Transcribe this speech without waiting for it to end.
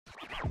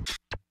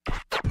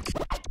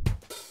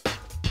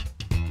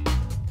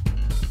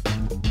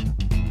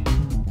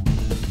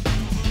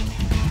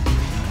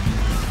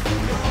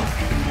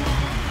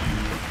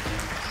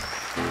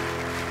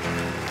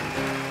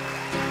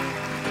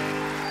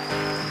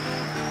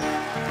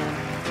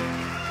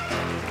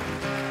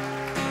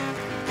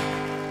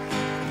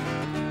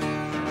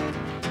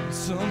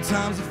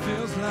Sometimes it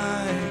feels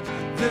like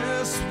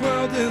this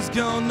world is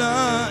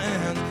gonna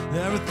end.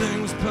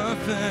 Everything was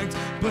perfect,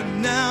 but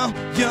now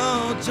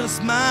you're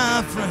just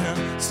my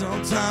friend.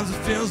 Sometimes it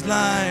feels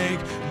like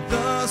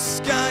the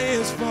sky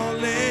is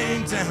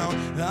falling down.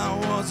 I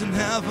was in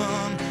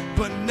heaven,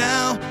 but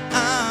now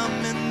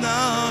I'm in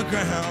the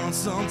ground.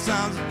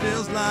 Sometimes it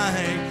feels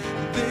like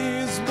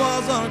these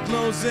walls are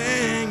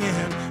closing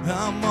in.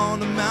 I'm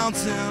on the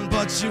mountain,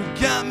 but you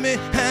got me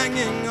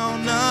hanging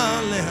on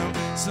a limb.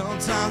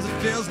 Sometimes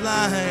it feels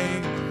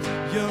like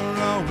you're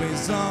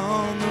always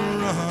on the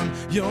run.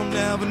 You'll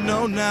never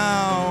know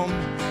now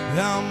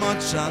how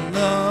much I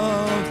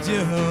loved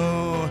you.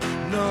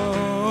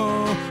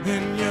 No,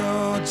 and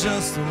you're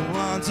just a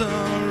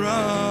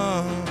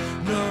wanderer.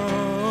 No,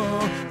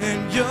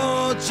 and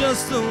you're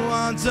just a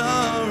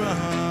wanderer.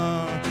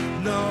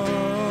 No,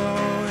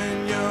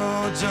 and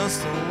you're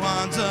just a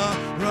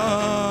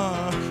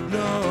wanderer.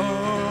 No,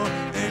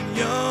 and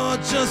you're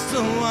just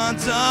a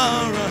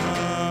wanderer.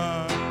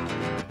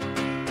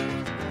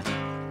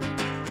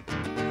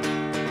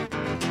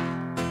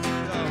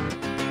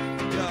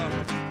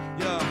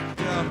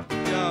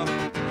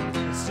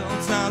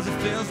 Sometimes it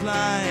feels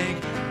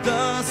like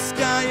the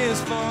sky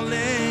is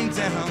falling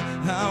down.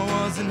 I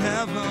was in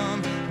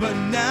heaven, but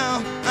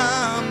now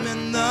I'm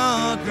in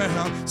the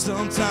ground.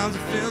 Sometimes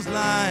it feels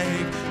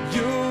like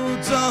you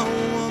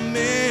don't want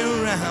me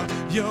around.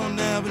 You'll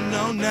never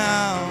know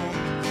now.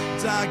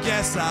 I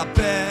guess I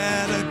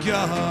better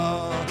go.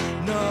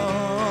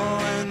 No,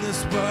 and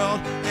this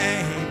world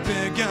ain't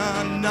big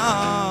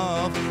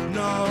enough.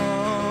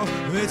 No,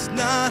 it's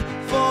not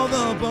for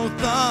the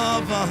both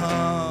of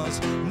us.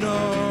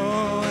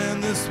 No,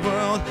 and this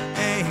world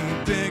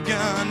ain't big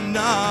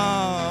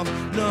enough.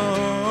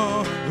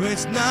 No,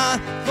 it's not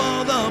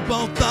for the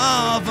both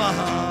of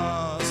us.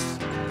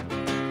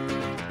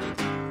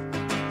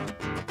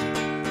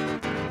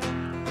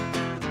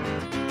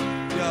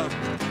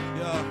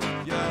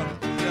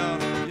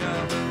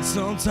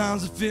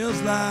 Sometimes it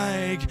feels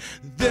like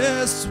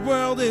this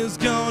world is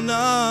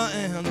gonna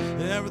end.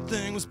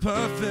 Everything was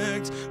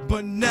perfect,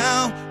 but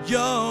now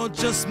you're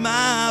just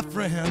my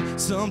friend.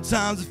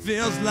 Sometimes it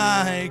feels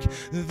like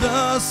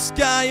the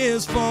sky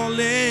is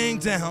falling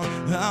down.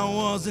 I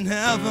was in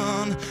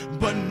heaven,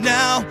 but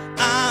now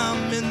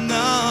I'm in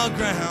the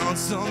ground.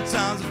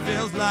 Sometimes it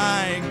feels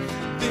like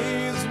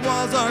these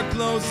walls are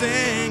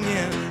closing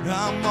in.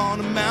 I'm on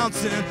a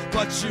mountain,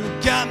 but you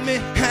got me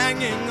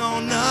hanging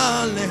on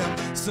a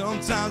limb.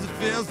 Sometimes it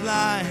feels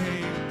like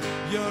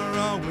you're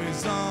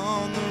always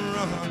on the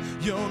run.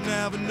 You'll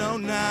never know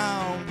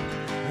now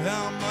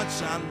how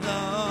much I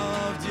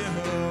loved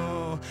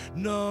you.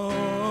 No,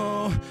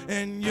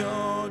 and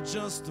you're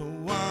just a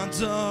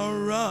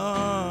wanderer.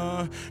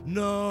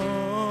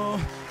 No,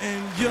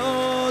 and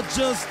you're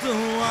just a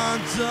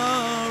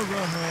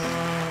wanderer.